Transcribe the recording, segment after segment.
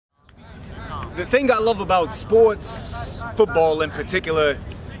The thing I love about sports, football in particular,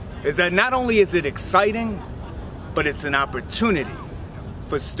 is that not only is it exciting, but it's an opportunity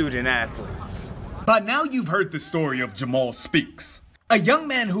for student athletes. By now you've heard the story of Jamal Speaks, a young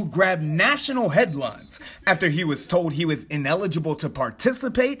man who grabbed national headlines after he was told he was ineligible to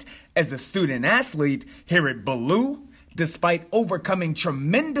participate as a student athlete here at Ballou, despite overcoming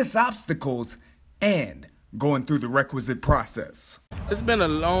tremendous obstacles and going through the requisite process. It's been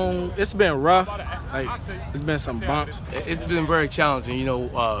rough, it's been some bumps. It's been very challenging, meeting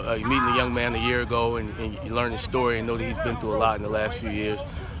a young man a year ago and you learn his story and know that he's been through a lot in the last few years.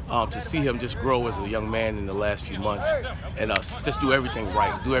 To see him just grow as a young man in the last few months and just do everything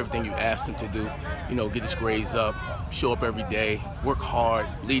right, do everything you asked him to do, get his grades up, show up every day, work hard,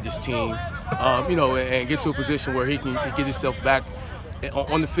 lead his team, and get to a position where he can get himself back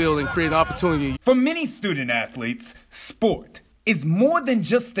on the field and create an opportunity. For many student athletes, sport is more than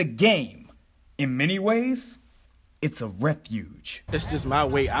just a game. In many ways, it's a refuge. It's just my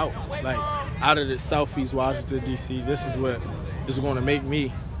way out, out of the Southeast Washington, D.C. This is what is going to make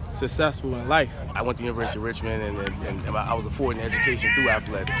me successful in life. I went to the University of Richmond and I was affording education through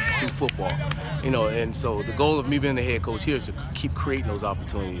athletics, through football, and so the goal of me being the head coach here is to keep creating those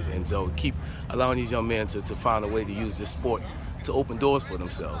opportunities and so keep allowing these young men to find a way to use this sport to open doors for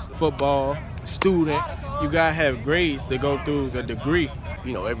themselves. Football, student, you gotta have grades to go through the degree.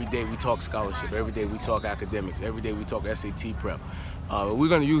 Every day we talk scholarship, every day we talk academics, every day we talk SAT prep. We're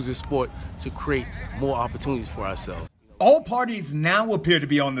gonna use this sport to create more opportunities for ourselves. All parties now appear to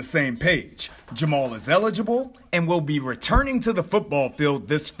be on the same page. Jamal is eligible and will be returning to the football field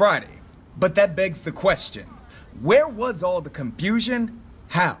this Friday. But that begs the question, where was all the confusion?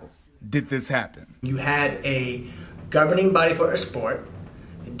 How did this happen? You had a governing body for a sport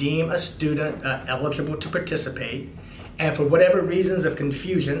deem a student eligible to participate, and for whatever reasons of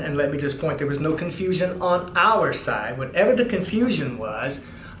confusion, and let me just point, there was no confusion on our side. Whatever the confusion was,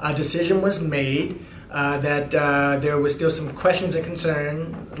 a decision was made that there was still some questions and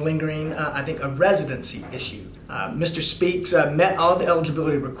concern lingering, I think a residency issue. Mr. Speaks met all the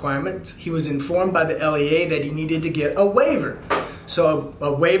eligibility requirements. He was informed by the LEA that he needed to get a waiver. So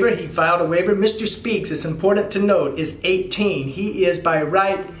a waiver, he filed a waiver. Mr. Speaks, it's important to note, is 18. He is by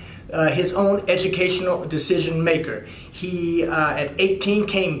right his own educational decision maker. He, at 18,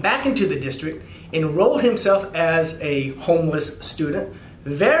 came back into the district, enrolled himself as a homeless student,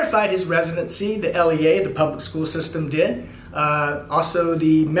 verified his residency, the LEA, the public school system did. Also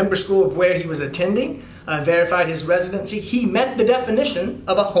the member school of where he was attending verified his residency. He met the definition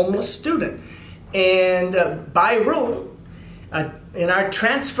of a homeless student. And by rule, in our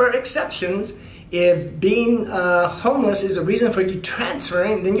transfer exceptions, if being homeless is a reason for you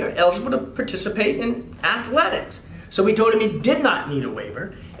transferring, then you're eligible to participate in athletics. So we told him he did not need a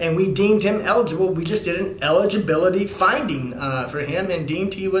waiver, and we deemed him eligible. We just did an eligibility finding for him and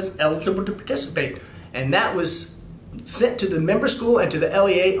deemed he was eligible to participate. And that was sent to the member school and to the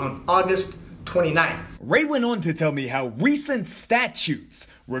LEA on August 29th. Ray went on to tell me how recent statutes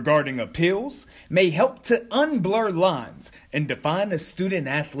regarding appeals may help to unblur lines and define a student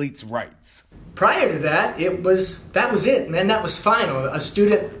athlete's rights. Prior to that, that was it, man. That was final. A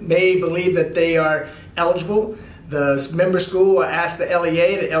student may believe that they are eligible. The member school will ask the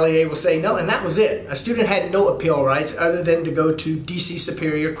LEA will say no, and that was it. A student had no appeal rights other than to go to DC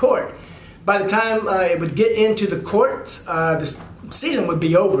Superior Court. By the time it would get into the courts, the season would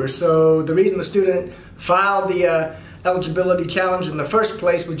be over. So the reason the student filed the eligibility challenge in the first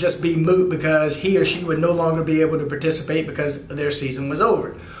place would just be moot because he or she would no longer be able to participate because their season was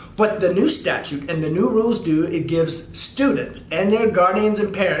over. What the new statute and the new rules do, it gives students and their guardians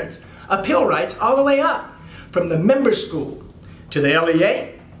and parents appeal rights all the way up. From the member school to the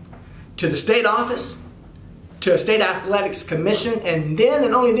LEA, to the state office, to a state athletics commission, and then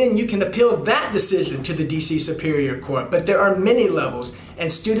and only then you can appeal that decision to the DC Superior Court. But there are many levels,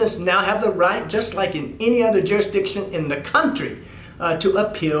 and students now have the right, just like in any other jurisdiction in the country, to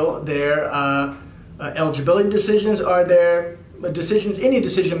appeal their eligibility decisions or their decisions, any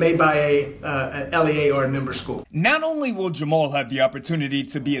decision made by a LEA or a member school. Not only will Jamal have the opportunity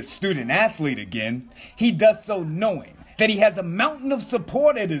to be a student athlete again, he does so knowing that he has a mountain of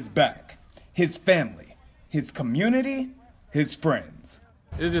support at his back. His family, his community, his friends.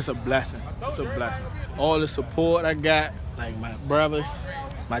 It's just a blessing. It's a blessing. All the support I got, like my brothers,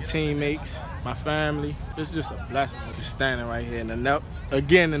 my teammates, my family, it's just a blessing. Just standing right here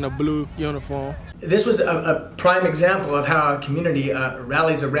again in a blue uniform. This was a prime example of how a community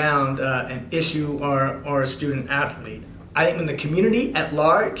rallies around an issue or a student athlete. I think when the community at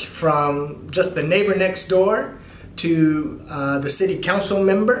large, from just the neighbor next door to the city council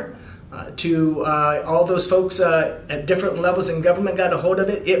member, to all those folks at different levels in government got a hold of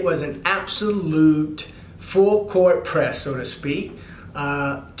it. It was an absolute full court press, so to speak,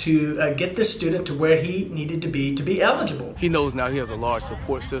 to get this student to where he needed to be eligible. He knows now he has a large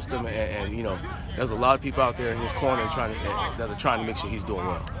support system, and you know, there's a lot of people out there in his corner that are trying to make sure he's doing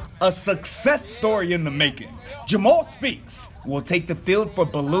well. A success story in the making. Jamal Speaks will take the field for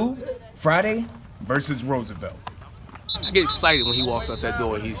Ballou Friday versus Roosevelt. I get excited when he walks out that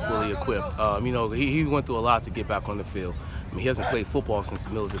door and he's fully equipped. You know, he went through a lot to get back on the field. I mean, he hasn't played football since the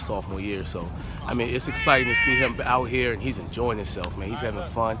middle of his sophomore year, so I mean, it's exciting to see him out here and he's enjoying himself, man. He's having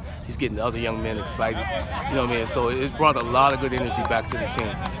fun. He's getting the other young men excited. You know what I mean? So it brought a lot of good energy back to the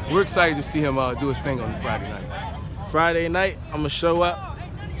team. We're excited to see him do his thing on Friday night. Friday night, I'm gonna show up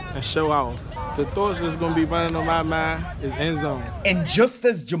and show out. The thoughts that's gonna be running on my mind is end zone. And just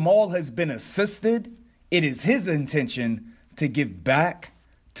as Jamal has been assisted, it is his intention to give back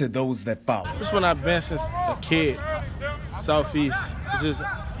to those that follow. This is when I've been since a kid. Southeast. It's just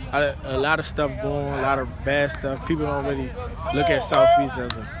a lot of stuff going on, a lot of bad stuff. People don't really look at Southeast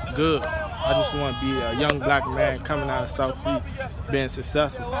as a good. I just want to be a young black man coming out of Southeast, being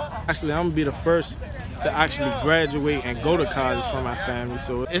successful. Actually, I'm gonna be the first to actually graduate and go to college for my family.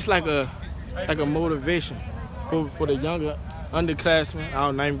 So it's like a motivation for the younger underclassmen,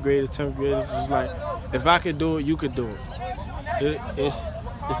 our 9th graders, 10th graders. It's like, if I could do it, you could do it.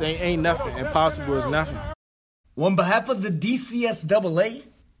 It ain't nothing. Impossible is nothing. On behalf of the DCSAA,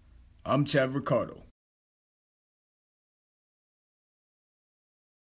 I'm Ricardo.